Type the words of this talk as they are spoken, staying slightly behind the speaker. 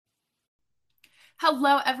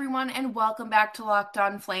Hello, everyone, and welcome back to Locked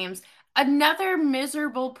On Flames. Another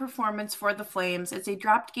miserable performance for the Flames as they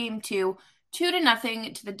dropped game two to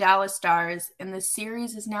nothing to the Dallas Stars, and the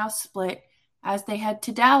series is now split as they head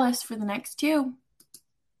to Dallas for the next two.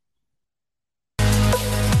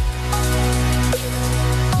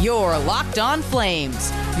 Your Locked On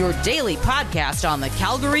Flames, your daily podcast on the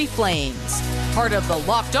Calgary Flames. Part of the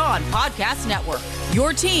Locked On Podcast Network,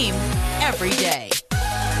 your team every day.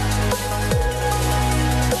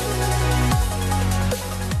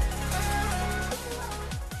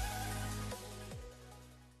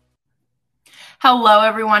 Hello,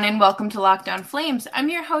 everyone, and welcome to Locked On Flames. I'm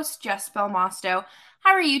your host, Jess Belmosto.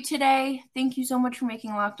 How are you today? Thank you so much for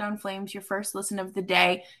making Locked On Flames your first listen of the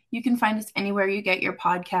day. You can find us anywhere you get your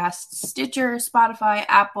podcasts: Stitcher, Spotify,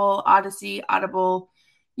 Apple, Odyssey, Audible,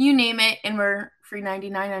 you name it, and we're free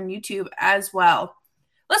 99 on YouTube as well.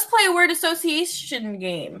 Let's play a word association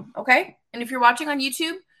game, okay? And if you're watching on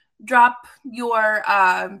YouTube, drop your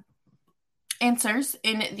answers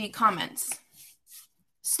in the comments.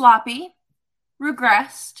 Sloppy,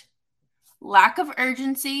 regressed, lack of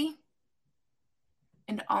urgency,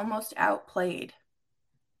 and almost outplayed.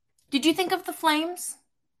 Did you think of the Flames?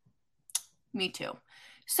 Me too.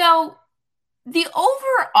 So the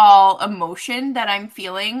overall emotion that I'm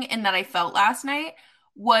feeling and that I felt last night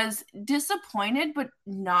was disappointed, but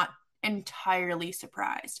not entirely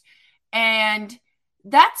surprised. And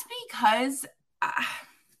that's because, I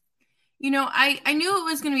knew it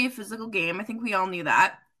was going to be a physical game. I think we all knew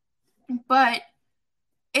that. But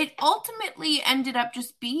it ultimately ended up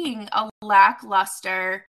just being a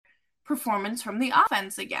lackluster performance from the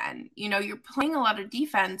offense again. You're playing a lot of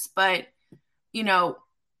defense, but,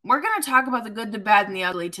 we're going to talk about the good, the bad, and the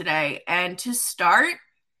ugly today. And to start,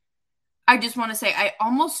 I just want to say I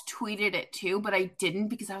almost tweeted it too, but I didn't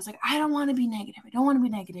because I was like, I don't want to be negative. I don't want to be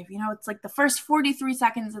negative. It's like the first 43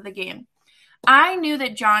 seconds of the game. I knew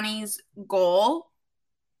that Johnny's goal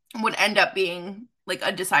would end up being like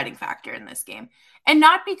a deciding factor in this game. And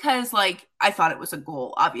not because like I thought it was a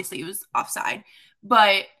goal. Obviously it was offside,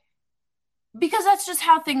 but because that's just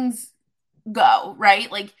how things go,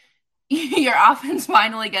 right? Like your offense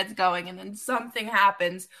finally gets going and then something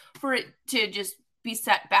happens for it to just be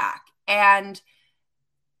set back. And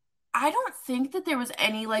I don't think that there was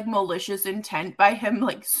any like malicious intent by him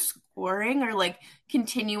like scoring or like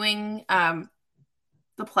continuing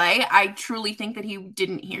the play. I truly think that he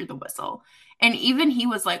didn't hear the whistle. And even he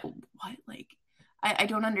was like, what? Like, I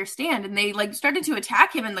don't understand. And they like started to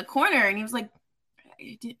attack him in the corner and he was like,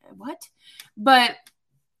 what? But,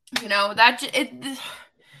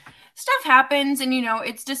 stuff happens and,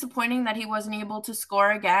 it's disappointing that he wasn't able to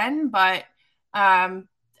score again. But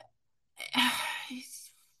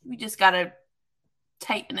we just got to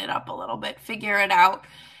tighten it up a little bit, figure it out.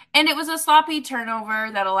 And it was a sloppy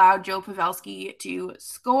turnover that allowed Joe Pavelski to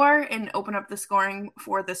score and open up the scoring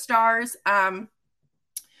for the Stars.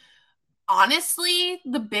 Honestly,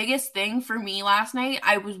 the biggest thing for me last night,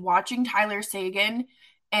 I was watching Tyler Seguin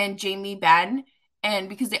and Jamie Benn, and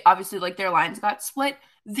because they obviously like their lines got split,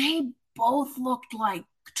 they both looked like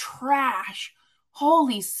trash.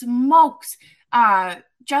 Holy smokes.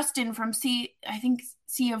 Justin from Sea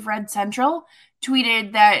of Red Central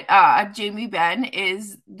tweeted that Jamie Benn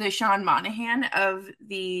is the Sean Monahan of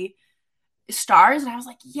the Stars. And I was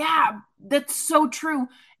like, yeah, that's so true.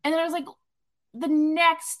 And then I was like, the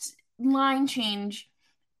next line change,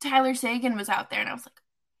 Tyler Seguin was out there. And I was like,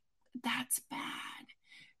 that's bad.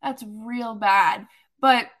 That's real bad.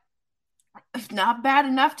 But not bad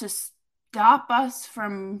enough to stop us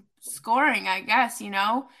from scoring, I guess,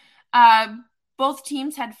 Both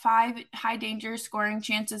teams had 5 high danger scoring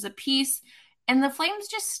chances apiece, and the Flames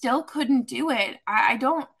just still couldn't do it. I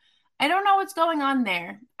don't know what's going on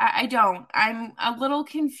there. I don't. I'm a little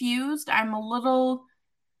confused. I'm a little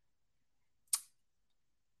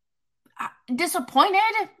disappointed.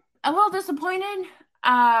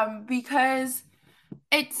 Because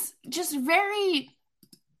it's just very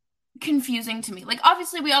confusing to me. Like,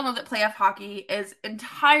 obviously, we all know that playoff hockey is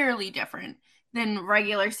entirely different than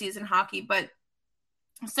regular season hockey, but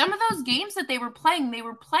some of those games that they were playing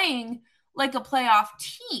like a playoff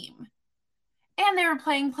team, and they were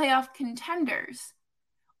playing playoff contenders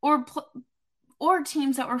or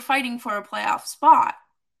teams that were fighting for a playoff spot.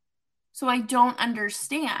 So I don't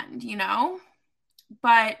understand,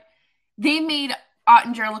 but they made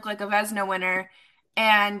Ottinger look like a Vezina winner.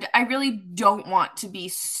 And I really don't want to be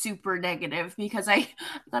super negative because I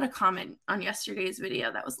got a comment on yesterday's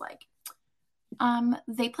video that was like,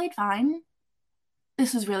 they played fine.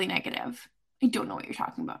 This is really negative. I don't know what you're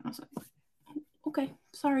talking about. And I was like, Okay,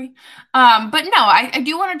 sorry. But no, I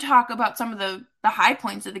do want to talk about some of the high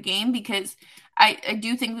points of the game, because I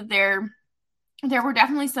do think that there were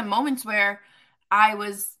definitely some moments where I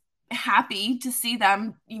was happy to see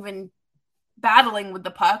them even battling with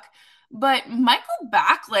the puck. But Michael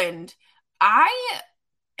Backlund, I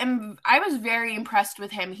I was very impressed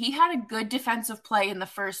with him. He had a good defensive play in the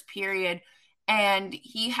first period, and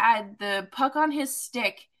he had the puck on his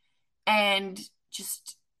stick and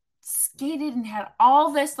just skated and had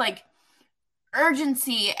all this like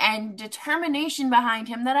urgency and determination behind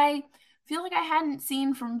him that I feel like I hadn't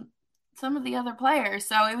seen from some of the other players.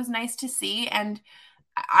 So it was nice to see, and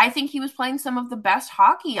I think he was playing some of the best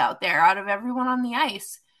hockey out there out of everyone on the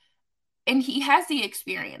ice. And he has the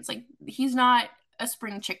experience. Like, he's not a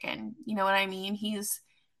spring chicken, you know what I mean? He's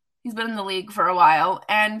been in the league for a while,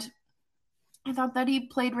 and I thought that he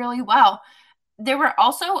played really well. There were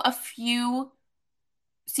also a few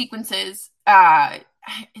sequences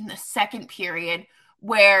in the second period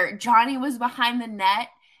where Johnny was behind the net,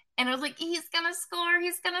 and I was like, he's gonna score,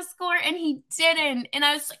 and he didn't. And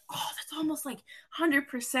I was like, oh, that's almost like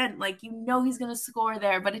 100%, like, he's gonna score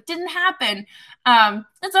there, but it didn't happen.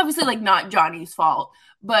 It's obviously like not Johnny's fault,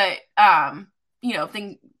 but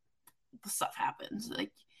thing stuff happens,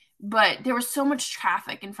 like, but there was so much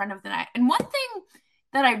traffic in front of the net. And one thing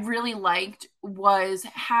that I really liked was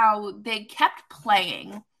how they kept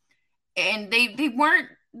playing, and they weren't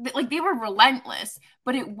like, they were relentless,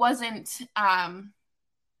 but it wasn't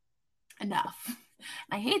enough.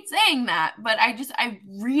 I hate saying that, but I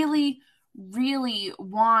really, really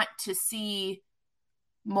want to see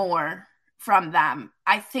more from them.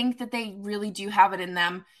 I think that they really do have it in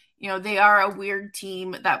them. They are a weird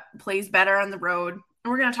team that plays better on the road.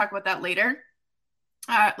 And we're going to talk about that later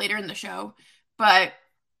in the show. But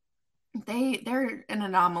they're an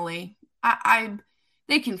anomaly.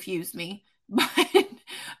 They confuse me. But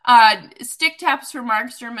stick taps for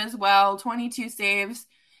Markstrom as well, 22 saves.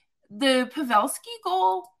 The Pavelski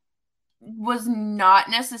goal was not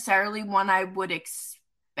necessarily one I would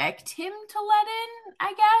expect him to let in,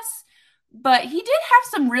 I guess. But he did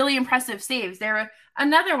have some really impressive saves. There were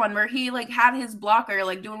another one where he like had his blocker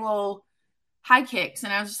like doing little high kicks,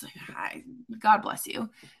 and I was just like, God bless you,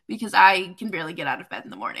 because I can barely get out of bed in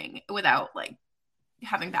the morning without like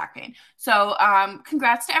having back pain. So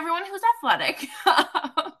congrats to everyone who's athletic.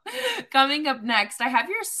 Coming up next, I have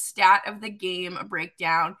your stat of the game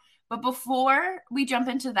breakdown. But before we jump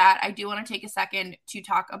into that, I do want to take a second to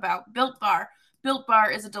talk about Built Bar. Built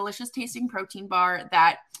Bar is a delicious tasting protein bar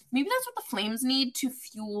that maybe that's what the Flames need to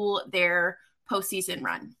fuel their postseason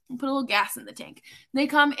run. Put a little gas in the tank. They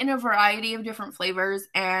come in a variety of different flavors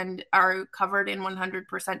and are covered in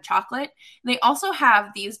 100% chocolate. They also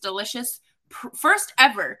have these delicious first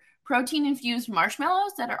ever protein infused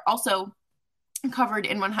marshmallows that are also covered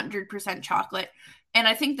in 100% chocolate. And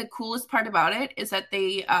I think the coolest part about it is that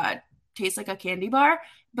they taste like a candy bar,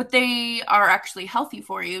 but they are actually healthy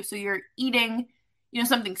for you. So you're eating,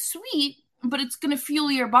 something sweet, but it's going to fuel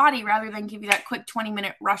your body rather than give you that quick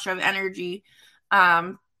 20-minute rush of energy.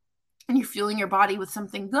 And you're fueling your body with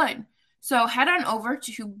something good. So head on over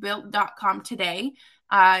to built.com today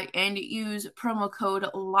and use promo code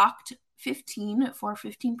LOCKED15 for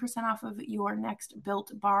 15% off of your next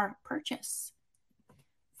Built Bar purchase.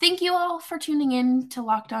 Thank you all for tuning in to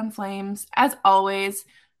Locked On Flames. As always,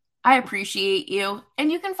 I appreciate you.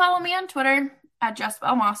 And you can follow me on Twitter at Jess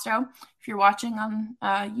Belmastro. If you're watching on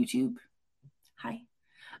YouTube, hi.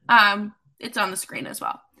 It's on the screen as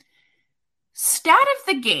well. Stat of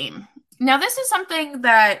the game. Now, this is something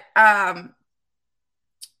that that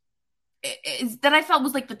I felt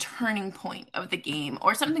was like the turning point of the game,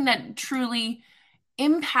 or something that truly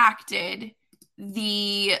impacted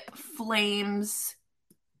the Flames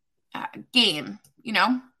game,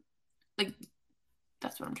 like,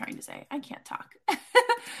 that's what I'm trying to say. I can't talk.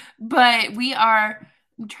 But I'm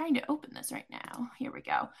trying to open this right now. Here we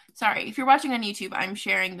go. Sorry, if you're watching on YouTube, I'm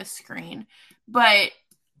sharing the screen. But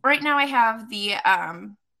right now I have the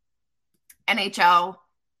NHL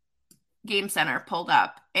Game Center pulled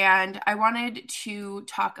up, and I wanted to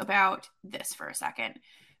talk about this for a second,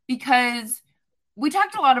 because we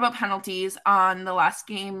talked a lot about penalties on the last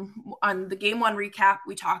game, on the game one recap.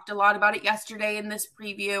 We talked a lot about it yesterday in this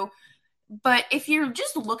preview. But if you're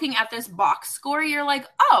just looking at this box score, you're like,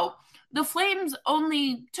 oh, the Flames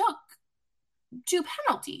only took 2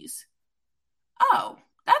 penalties. Oh,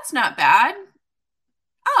 that's not bad.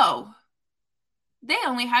 Oh, they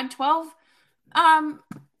only had 12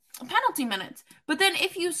 penalty minutes. But then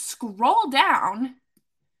if you scroll down,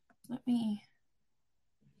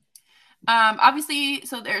 obviously,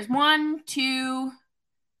 so there's 1, 2,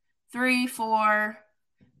 3, 4,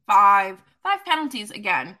 5 penalties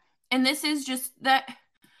again. And this is just that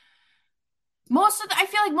I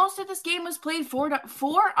feel like most of this game was played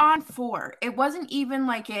 4-on-4. It wasn't even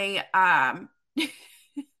like a a,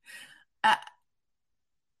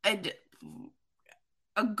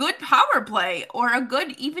 a good power play or a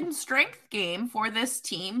good even strength game for this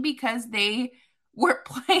team, because they were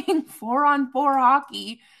playing 4-on-4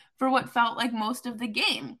 hockey for what felt like most of the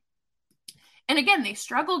game. And again, they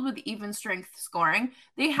struggled with even strength scoring.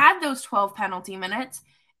 They had those 12 penalty minutes.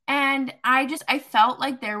 And I felt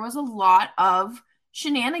like there was a lot of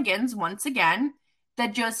shenanigans once again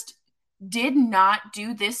that just did not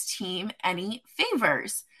do this team any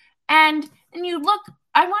favors. And you look,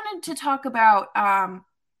 I wanted to talk about time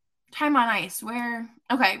on ice where,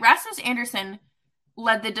 okay, Rasmus Andersson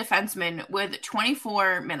led the defenseman with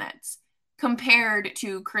 24 minutes compared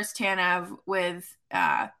to Chris Tanev with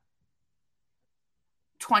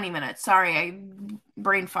 20 minutes. Sorry, I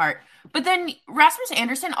brain fart. But then Rasmus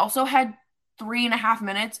Andersson also had 3.5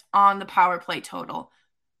 minutes on the power play total.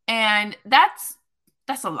 And that's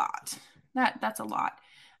a lot. That's a lot.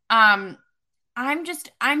 I'm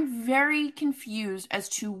very confused as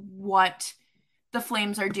to what the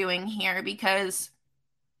Flames are doing here, because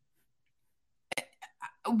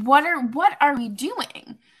what are we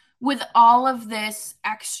doing with all of this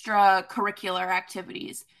extracurricular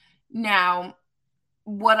activities? Now,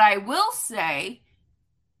 what I will say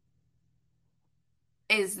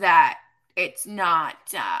is that it's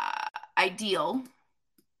not ideal.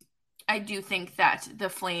 I do think that the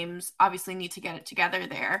Flames obviously need to get it together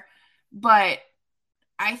there, but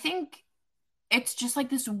I think it's just like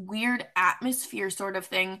this weird atmosphere sort of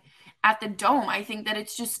thing at the Dome. I think that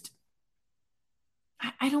it's just,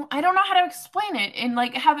 I don't know how to explain it and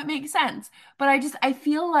like have it make sense, but I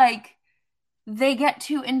feel like they get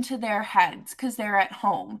too into their heads because they're at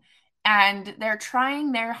home and they're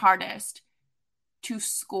trying their hardest to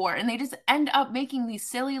score, and they just end up making these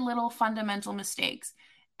silly little fundamental mistakes.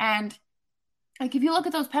 And like, if you look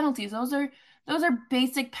at those penalties, those are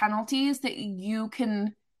basic penalties that you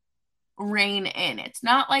can rein in. It's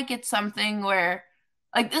not like it's something where,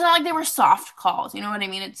 like, it's not like they were soft calls, you know what I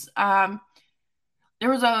mean? It's there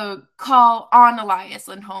was a call on Elias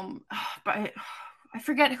Lindholm, but I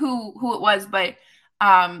forget who it was, but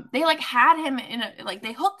they like had him in a, like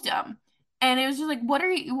they hooked him, and it was just like, what are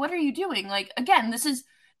you doing? Like, again, this is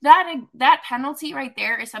that penalty right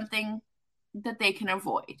there is something that they can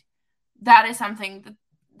avoid. That is something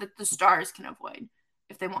that the Stars can avoid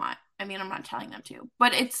if they want. I mean, I'm not telling them to,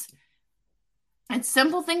 but it's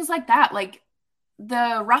simple things like that, like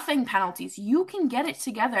the roughing penalties. You can get it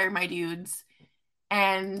together, my dudes,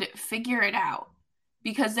 and figure it out,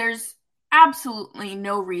 because there's absolutely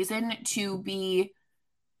no reason to be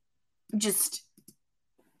just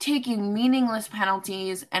taking meaningless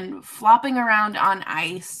penalties and flopping around on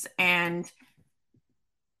ice and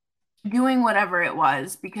doing whatever it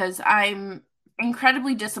was, because I'm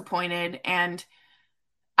incredibly disappointed. And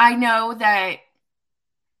I know that,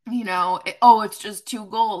 you know, it's just 2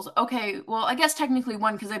 goals. Okay, well, I guess technically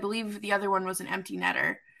 1, because I believe the other one was an empty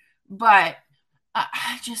netter. But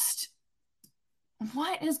I just,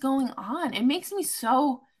 what is going on? It makes me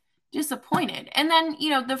so disappointed. And then, you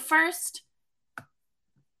know, the first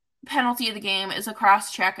penalty of the game is a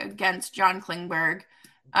cross check against John Klingberg,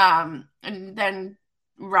 and then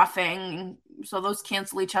roughing, so those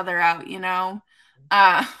cancel each other out, you know.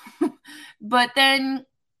 But then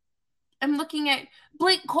I'm looking at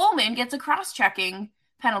Blake Coleman gets a cross-checking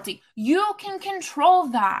penalty. You can control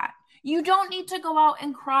that. You don't need to go out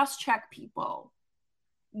and cross-check people.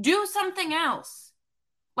 Do something else,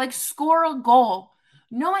 like score a goal.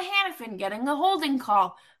 Noah Hanifin getting a holding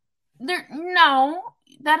call. No,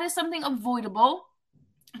 that is something avoidable.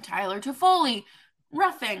 Tyler Toffoli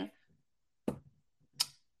roughing.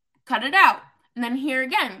 Cut it out. And then here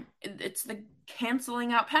again, it's the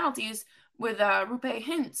canceling out penalties with Roope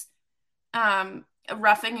Hintz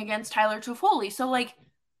roughing against Tyler Toffoli. So, like,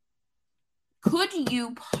 could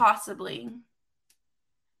you possibly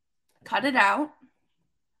cut it out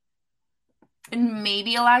and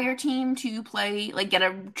maybe allow your team to play, like, get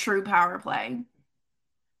a true power play?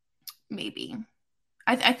 Maybe.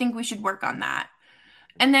 I think we should work on that.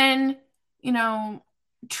 And then, you know,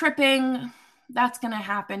 tripping, that's going to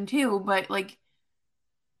happen too. But, like,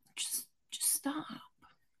 just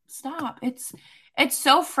stop. It's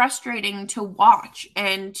so frustrating to watch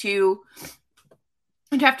and to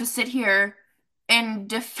have to sit here and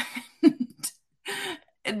defend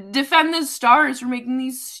the Stars for making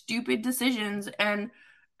these stupid decisions, and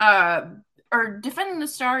or defending the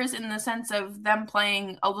Stars in the sense of them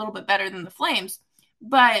playing a little bit better than the Flames.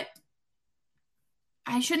 But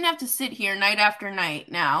I shouldn't have to sit here night after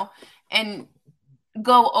night now and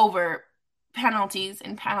go over penalties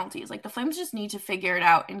and penalties. Like, the Flames just need to figure it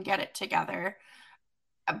out and get it together.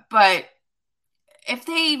 But if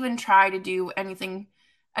they even try to do anything,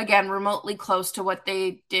 again, remotely close to what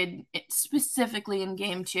they did specifically in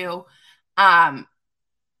game 2,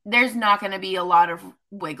 there's not going to be a lot of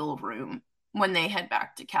wiggle room when they head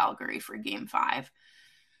back to Calgary for game 5.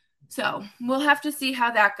 So we'll have to see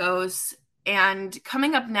how that goes. And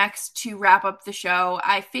coming up next to wrap up the show,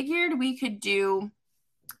 I figured we could do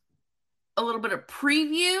a little bit of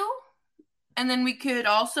preview, and then we could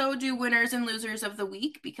also do winners and losers of the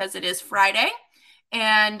week because it is Friday.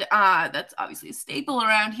 And that's obviously a staple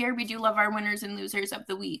around here. We do love our winners and losers of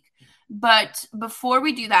the week. But before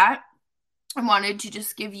we do that, I wanted to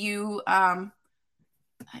just give you a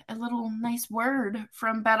little nice word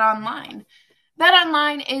from BetOnline.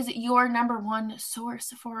 BetOnline is your number one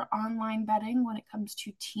source for online betting when it comes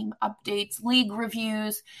to team updates, league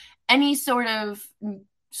reviews, any sort of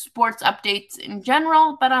sports updates in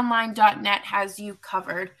general. BetOnline.net has you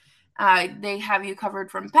covered. They have you covered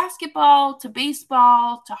from basketball to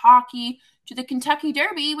baseball to hockey to the Kentucky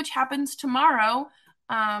Derby, which happens tomorrow.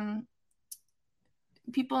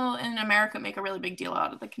 People in America make a really big deal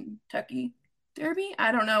out of the Kentucky Derby.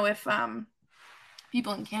 I don't know if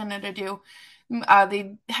people in Canada do.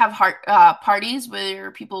 They have parties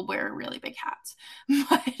where people wear really big hats.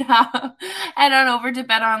 But head on over to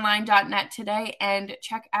betonline.net today and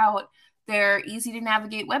check out their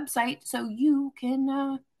easy-to-navigate website so you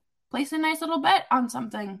can place a nice little bet on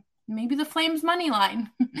something. Maybe the Flames money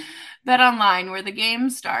line. BetOnline, where the game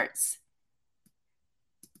starts.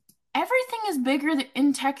 Everything is bigger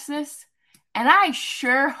in Texas, and I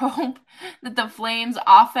sure hope that the Flames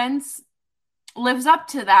offense lives up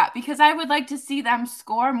to that, because I would like to see them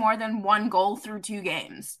score more than 1 goal through 2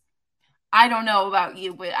 games. I don't know about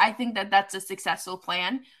you, but I think that that's a successful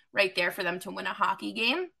plan right there for them to win a hockey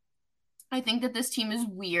game. I think that this team is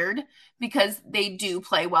weird because they do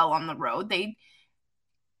play well on the road. They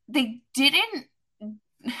didn't.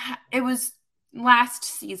 It was last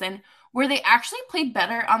season where they actually played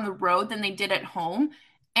better on the road than they did at home.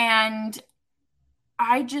 And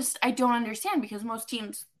I don't understand, because most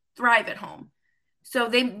teams thrive at home. So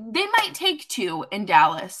they might take 2 in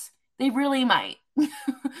Dallas. They really might.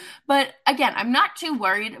 But again, I'm not too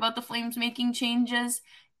worried about the Flames making changes.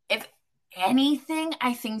 If anything,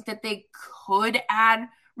 I think that they could add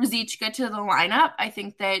Ruzicka to the lineup. I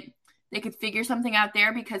think that they could figure something out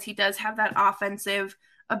there because he does have that offensive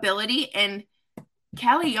ability. And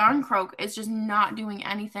Calle Jarnkrok is just not doing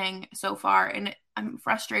anything so far, and I'm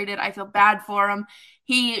frustrated. I feel bad for him.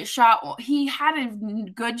 He had a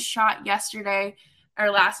good shot yesterday, or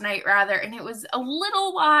last night rather, and it was a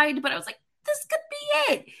little wide, but I was like, this could be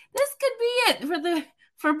it. This could be it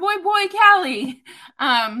for boy Calle.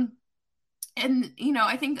 And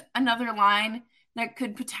I think another line that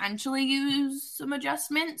could potentially use some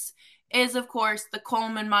adjustments is, of course, the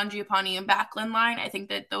Coleman, Mangiapane, and Backlund line. I think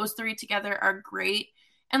that those 3 together are great.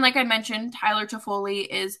 And like I mentioned, Tyler Toffoli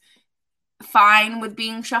is fine with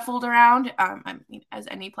being shuffled around, as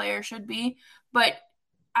any player should be. But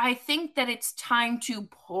I think that it's time to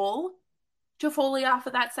pull Toffoli off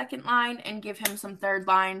of that second line and give him some third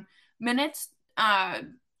line minutes,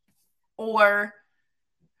 or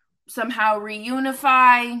somehow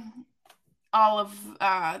reunify all of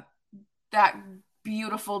that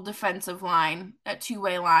beautiful defensive line, that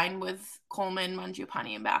 2-way line with Coleman,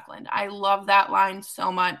 Mangiapane, and Backlund. I love that line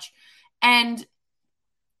so much. And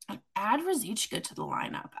add Ruzicka to the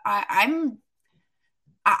lineup. I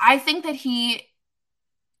think that he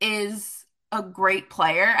is a great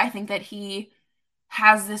player. I think that he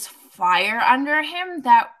has this fire under him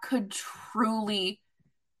that could truly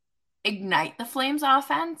ignite the Flames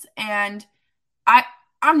offense. And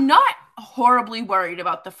I'm not horribly worried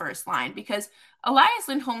about the first line, because Elias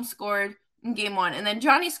Lindholm scored in game 1, and then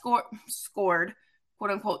Johnny scored,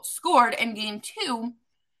 quote unquote, scored in game 2.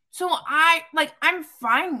 So I'm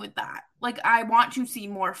fine with that. I want to see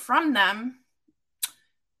more from them,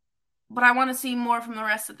 but I want to see more from the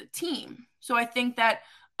rest of the team. So I think that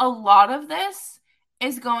a lot of this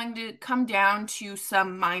is going to come down to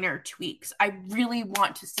some minor tweaks. I really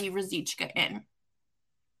want to see Ruzicka in.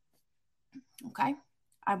 Okay?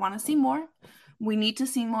 I want to see more. We need to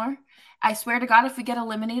see more. I swear to God, if we get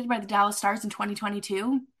eliminated by the Dallas Stars in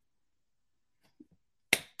 2022,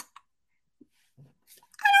 I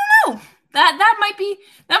don't know. That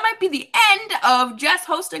might be the end of Jess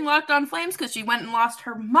hosting Locked On Flames, because she went and lost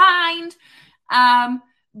her mind.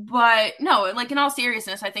 But no, in all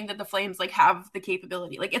seriousness, I think that the Flames have the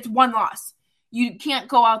capability. It's 1 loss. You can't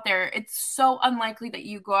go out there. It's so unlikely that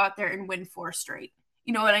you go out there and win 4 straight.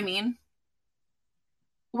 You know what I mean?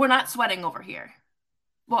 We're not sweating over here.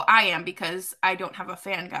 Well, I am because I don't have a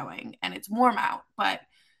fan going and it's warm out, but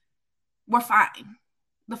we're fine.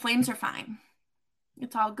 The Flames are fine.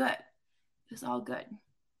 It's all good. It's all good.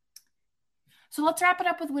 So let's wrap it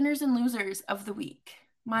up with winners and losers of the week.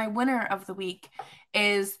 My winner of the week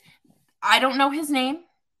is, I don't know his name.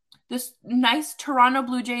 This nice Toronto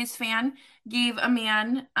Blue Jays fan gave a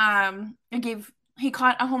man, he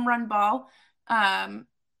caught a home run ball,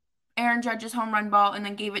 Aaron Judge's home run ball, and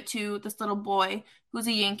then gave it to this little boy who's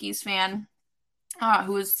a Yankees fan,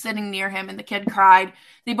 who was sitting near him, and the kid cried.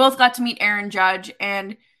 They both got to meet Aaron Judge,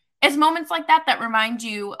 and it's moments like that that remind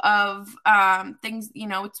you of things.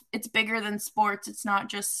 It's bigger than sports. It's not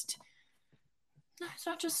just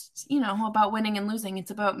about winning and losing.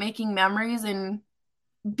 It's about making memories and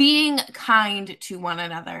being kind to one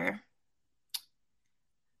another.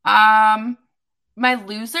 My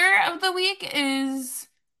loser of the week is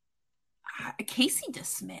Casey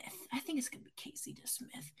DeSmith. I think it's going to be Casey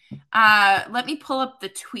DeSmith. Let me pull up the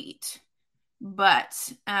tweet.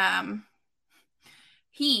 But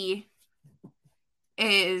he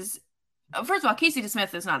is, first of all, Casey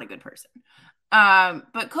DeSmith is not a good person.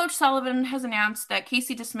 But Coach Sullivan has announced that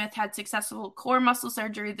Casey DeSmith had successful core muscle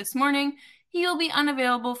surgery this morning. He will be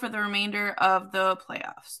unavailable for the remainder of the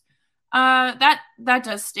playoffs. That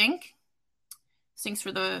does stink. Stinks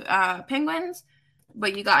for the Penguins.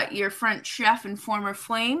 But you got your French chef and former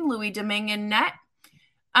Flame, Louis Domingue, in net.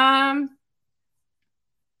 I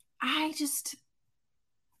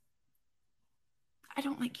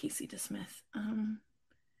don't like Casey DeSmith.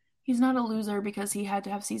 He's not a loser because he had to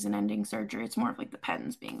have season-ending surgery. It's more of like the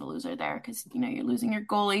Pens being a loser there because, you're losing your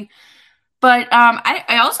goalie. But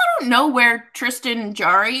I also don't know where Tristan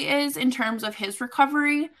Jarry is in terms of his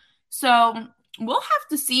recovery. So we'll have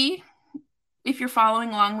to see if you're following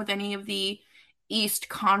along with any of the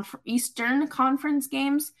Eastern Conference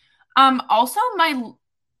games. Also, my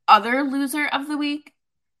other loser of the week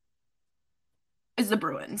is the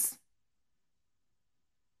Bruins.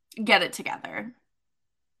 Get it together.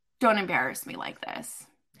 Don't embarrass me like this.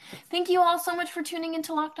 Thank you all so much for tuning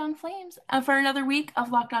into Locked On Flames, for another week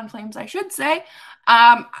of Locked On Flames, I should say.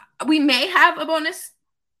 We may have a bonus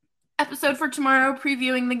episode for tomorrow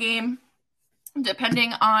previewing the game,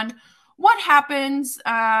 depending on what happens,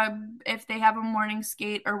 if they have a morning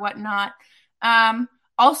skate or whatnot.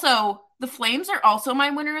 Also, the Flames are also my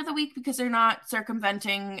winner of the week because they're not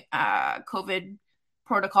circumventing COVID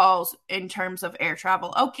protocols in terms of air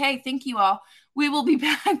travel. Okay, thank you all. We will be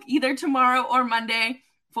back either tomorrow or Monday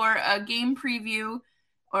for a game preview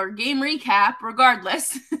or game recap,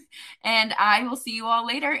 regardless. And I will see you all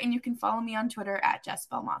later, and you can follow me on Twitter at Jess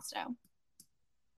Belmosto.